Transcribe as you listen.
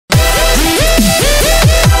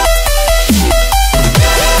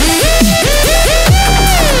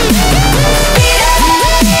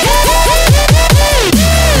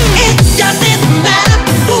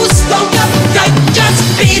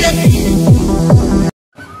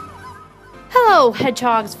Hello,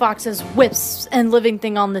 hedgehogs, foxes, whips, and living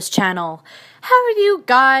thing on this channel. How are you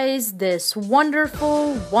guys this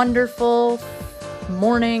wonderful, wonderful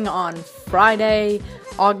morning on Friday,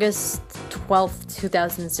 August 12th,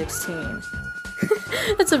 2016?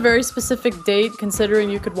 That's a very specific date considering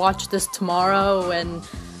you could watch this tomorrow and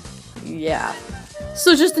yeah.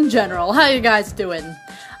 So just in general, how you guys doing?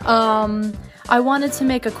 I wanted to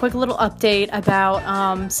make a quick little update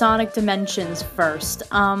about Sonic Dimensions first.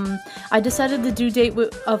 I decided the due date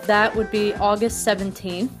of that would be August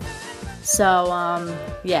 17th. So,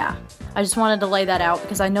 yeah. I just wanted to lay that out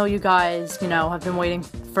because I know you guys, you know, have been waiting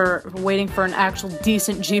for an actual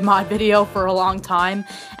decent Gmod video for a long time.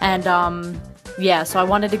 And, yeah, so I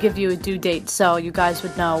wanted to give you a due date so you guys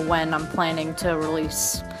would know when I'm planning to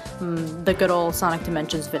release the good old Sonic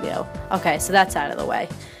Dimensions video. Okay, so that's out of the way.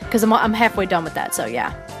 Because I'm halfway done with that, so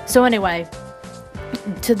yeah. So anyway,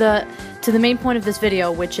 to the main point of this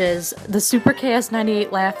video, which is the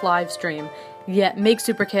Superchaos98 laugh live stream. Yeah, make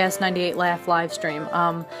Superchaos98 laugh live stream.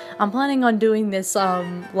 I'm planning on doing this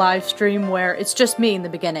live stream where it's just me in the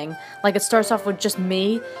beginning. Like it starts off with just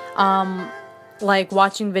me, like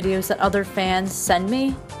watching videos that other fans send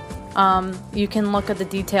me. You can look at the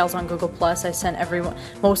details on Google+. I sent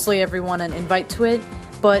mostly everyone an invite to it.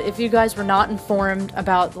 But if you guys were not informed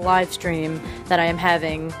about the live stream that I am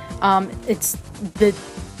having, it's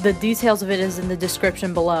the details of it is in the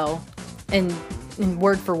description below, in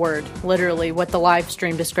word for word, literally what the live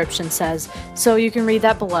stream description says. So you can read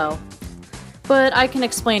that below. But I can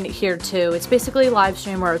explain it here too. It's basically a live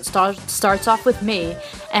stream where it starts off with me,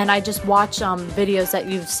 and I just watch videos that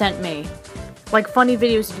you've sent me, like funny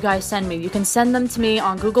videos you guys send me. You can send them to me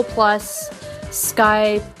on Google+,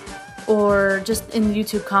 Skype, or just in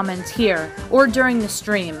YouTube comments here, or during the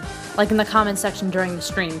stream, like in the comment section during the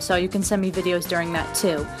stream, so you can send me videos during that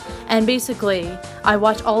too. And basically, I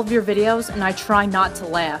watch all of your videos and I try not to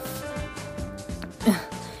laugh.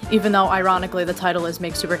 Even though, ironically, the title is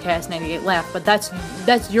Make Superchaos98 Laugh, but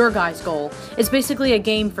that's your guys' goal. It's basically a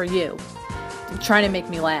game for you, trying to make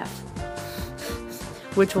me laugh.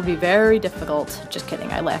 Which will be very difficult. Just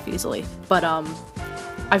kidding, I laugh easily. But,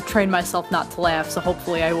 I've trained myself not to laugh, so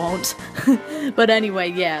hopefully I won't. But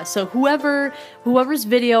anyway, yeah, so whoever's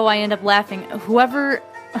video I end up laughing,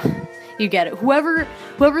 you get it,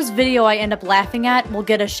 whoever's video I end up laughing at will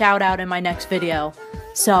get a shout out in my next video.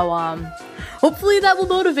 So, hopefully that will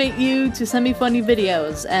motivate you to send me funny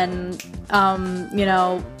videos and, you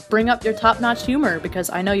know, bring up your top-notch humor, because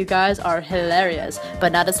I know you guys are hilarious,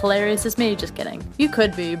 but not as hilarious as me, just kidding. You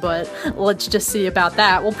could be, but let's just see about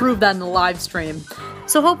that. We'll prove that in the live stream.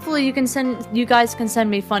 So hopefully you guys can send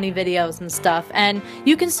me funny videos and stuff, and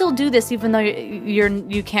you can still do this even though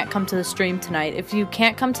you can't come to the stream tonight. If you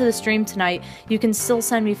can't come to the stream tonight, you can still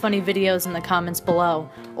send me funny videos in the comments below,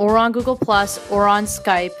 or on Google+, or on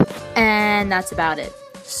Skype, and that's about it.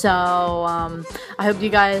 So, I hope you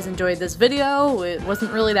guys enjoyed this video. It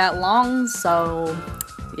wasn't really that long, so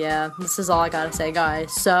yeah, this is all I gotta say,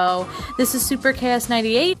 guys. So, this is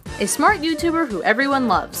Superchaos98, a smart YouTuber who everyone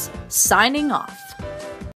loves, signing off.